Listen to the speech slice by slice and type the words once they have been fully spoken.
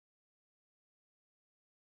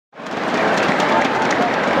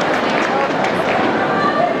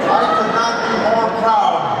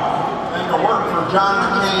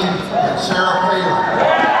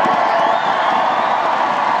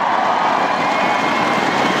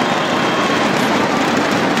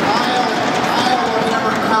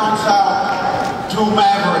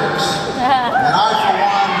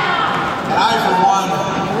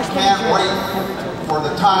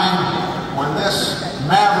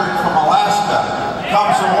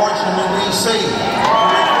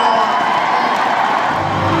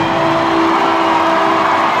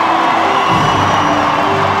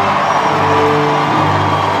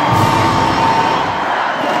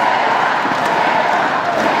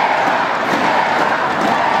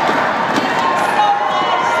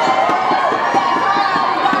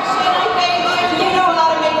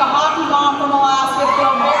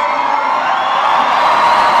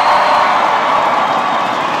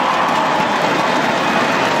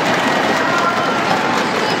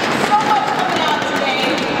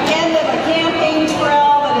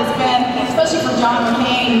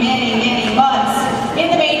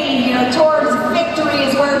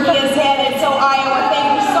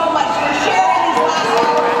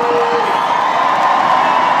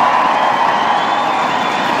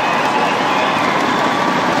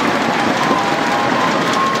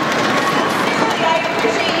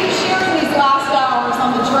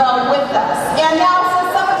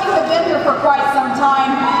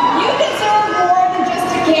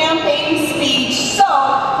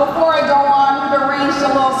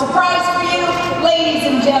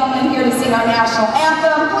gentlemen here to sing our national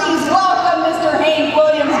anthem. Please welcome Mr. Hank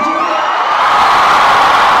Williams Jr.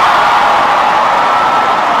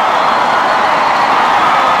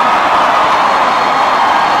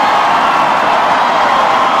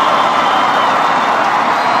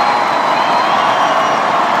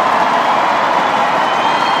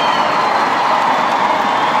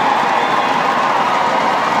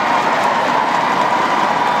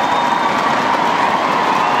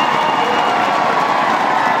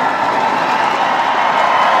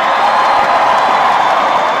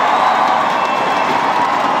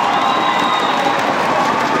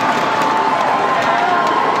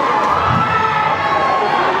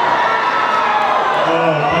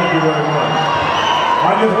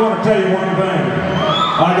 I just want to tell you one thing.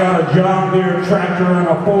 I got a John Deere tractor and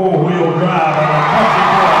a four-wheel drive and a country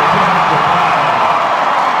girl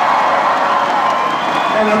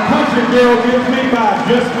and a country girl gets me by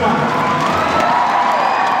just fine.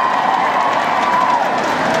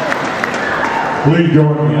 Please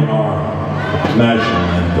join me in our national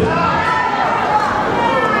anthem.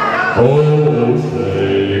 Oh,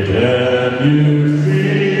 say, can you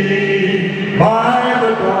see by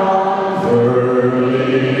the dawn's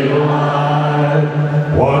early light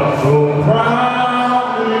what so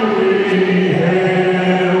proudly we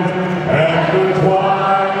hailed at the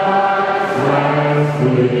twilight's last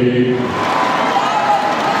gleam?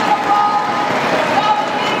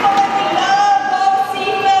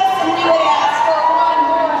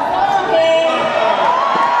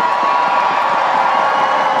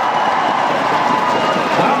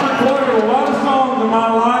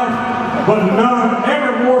 But none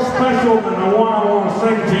ever more special than the one I want to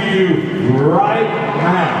sing to you right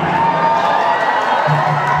now.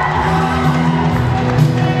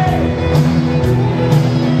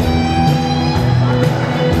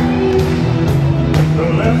 The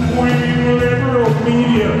left-wing liberal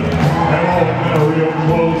media have all been a real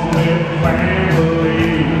close-knit family.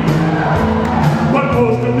 But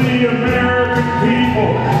most of the American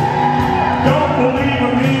people don't believe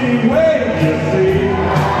them anyway, you see.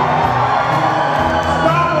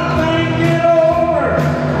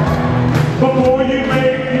 Before you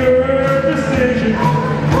make your decision,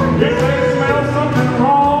 if they smell something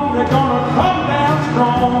wrong, they're gonna come down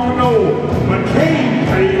strong. No McCain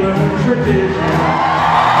Palin tradition.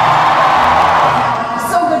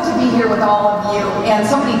 So good to be here with all of you and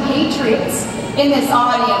so many patriots in this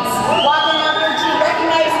audience. Walking out here to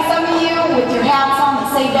recognizing some of you with your hats on that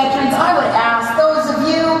say veterans, I would ask those of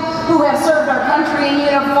you who have served our country in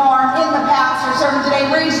uniform in the past or serving today,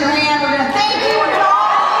 raise your hand. We're gonna thank you.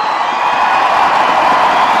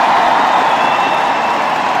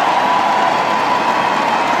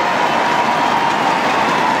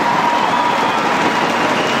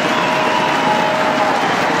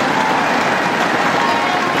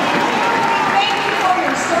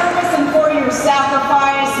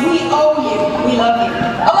 Sacrifice. We owe you. We love you.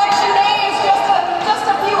 Election day is just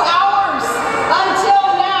a few hours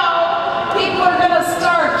until now. People are going to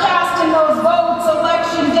start casting those votes.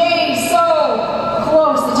 Election day is so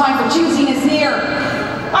close. The time for choosing is near.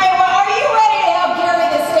 Iowa, are you ready to help carry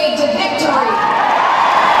the state to victory?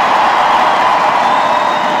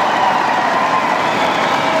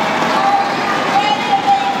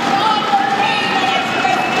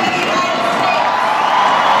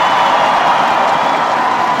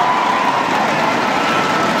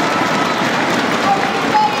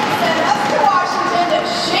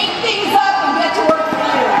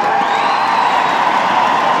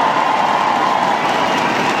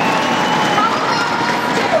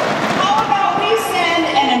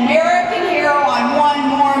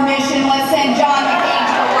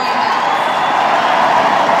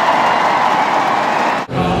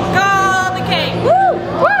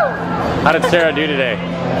 How did Sarah do today?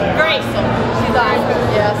 Great. She's awesome.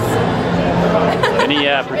 Yes. Any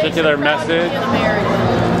particular message?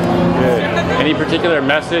 Good. Any particular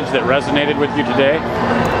message that resonated with you today?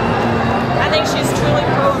 I think she's truly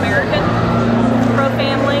pro-American,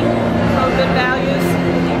 pro-family, pro-good values.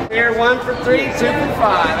 Here, 1 for 3, 2 for 5.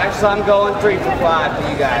 Actually, I'm going 3 for 5 for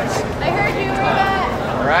you guys. I heard you were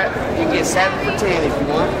that. All right. You can get 7 for 10 if you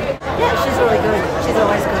want. Yeah, she's really good. She's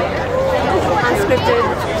always good. Unscripted.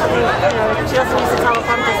 She doesn't use the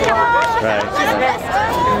teleprompters a lot. Right. She's the best.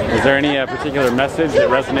 Is there any particular message that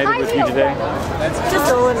resonated with you today?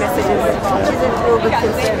 Just all the messages. She's a real good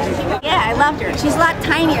conservative. Yeah, I loved her. She's a lot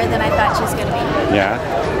tinier than I thought she was going to be. Yeah.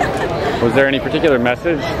 Was there any particular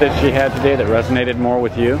message that she had today that resonated more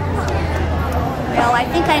with you? Well, I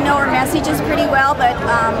think I know her messages pretty well, but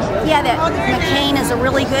yeah, that McCain is a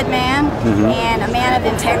really good man and a man of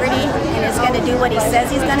integrity, and is going to do what he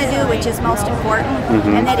says he's going to do, which is most important,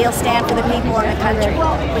 and that he'll stand for the people in the country,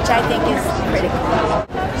 which I think is critical.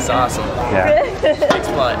 It's awesome. Yeah. It's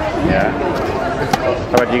fun. Yeah.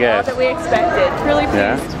 How about you guys? That we expected. Really pleased.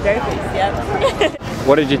 Yeah. Very pleased. Yep.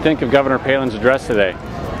 What did you think of Governor Palin's address today?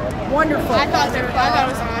 Wonderful. I thought it was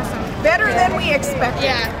awesome. Better than we expected.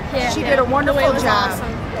 Yeah. She did a wonderful job. Awesome.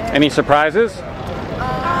 Any surprises?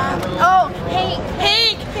 Oh, Hank.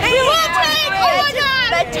 Hank. We love Hank. Oh my God.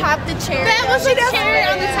 That topped the cherry. That was a cherry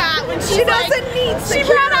on the top. When She doesn't need security.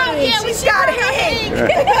 She brought out, She's got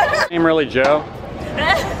Hank. Name really Joe?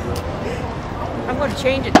 I'm going to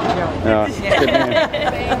change it to Joe. No. Good name.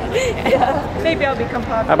 Yeah. Maybe I'll become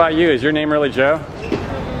popular. How about you? Is your name really Joe?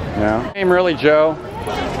 No. Name really Joe?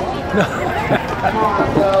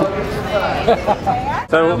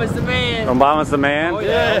 So, Obama's the man. Obama's the man? Oh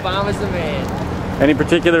yeah, Obama's the man. Any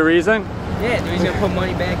particular reason? Yeah, dude, he's gonna put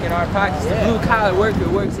money back in our pockets. The blue collar worker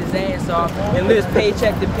works his ass off and lives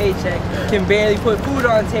paycheck to paycheck, can barely put food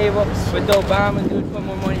on the table, but the Obama dude put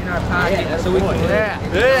more money in our pocket so we can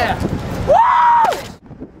live. Yeah.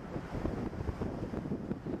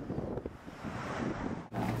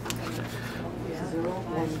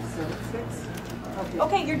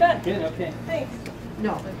 Okay, you're done. Good, okay. Thanks.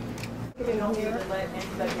 No.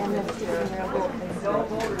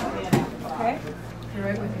 Okay?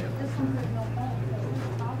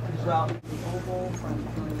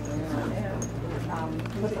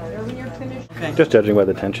 Just judging by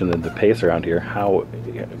the tension and the pace around here,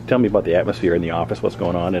 tell me about the atmosphere in the office, what's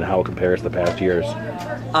going on, and how it compares to the past years.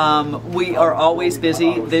 We are always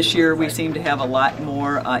busy. This year we seem to have a lot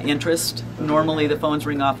more interest. Normally the phones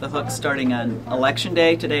ring off the hook starting on Election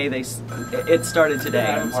Day. Today it started today.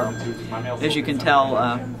 And so, as you can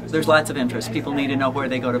tell, there's lots of interest. People need to know where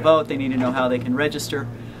they go to vote. They need to know how they can register.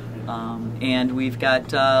 And we've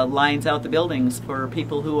got lines out the buildings for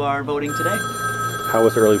people who are voting today. How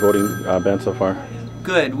has the early voting been so far?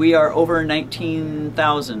 Good. We are over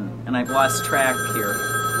 19,000, and I've lost track here.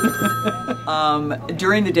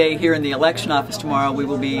 During the day here in the election office tomorrow, we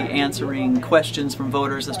will be answering questions from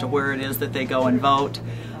voters as to where it is that they go and vote.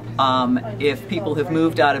 If people have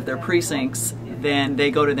moved out of their precincts, then they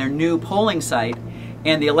go to their new polling site,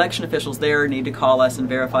 and the election officials there need to call us and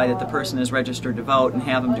verify that the person is registered to vote and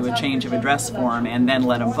have them do a change of address form and then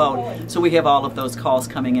let them vote. So we have all of those calls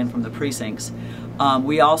coming in from the precincts.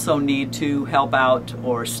 We also need to help out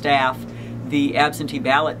or staff the absentee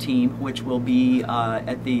ballot team, which will be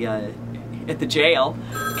at the jail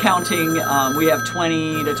counting. We have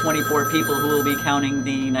 20 to 24 people who will be counting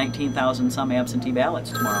the 19,000 some absentee ballots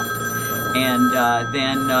tomorrow. And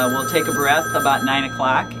then we'll take a breath about 9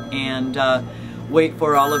 o'clock and wait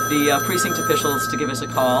for all of the precinct officials to give us a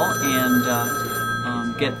call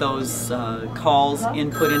and get those calls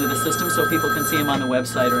input into the system so people can see them on the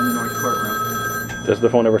website or in the North Courtroom. Does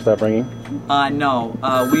the phone ever stop ringing? No.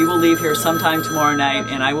 We will leave here sometime tomorrow night,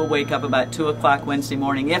 and I will wake up about 2 o'clock Wednesday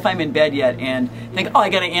morning, if I'm in bed yet, and think, oh, I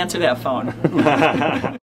got to answer that phone.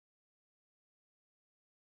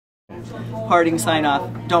 Parting sign off,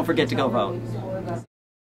 don't forget to go vote.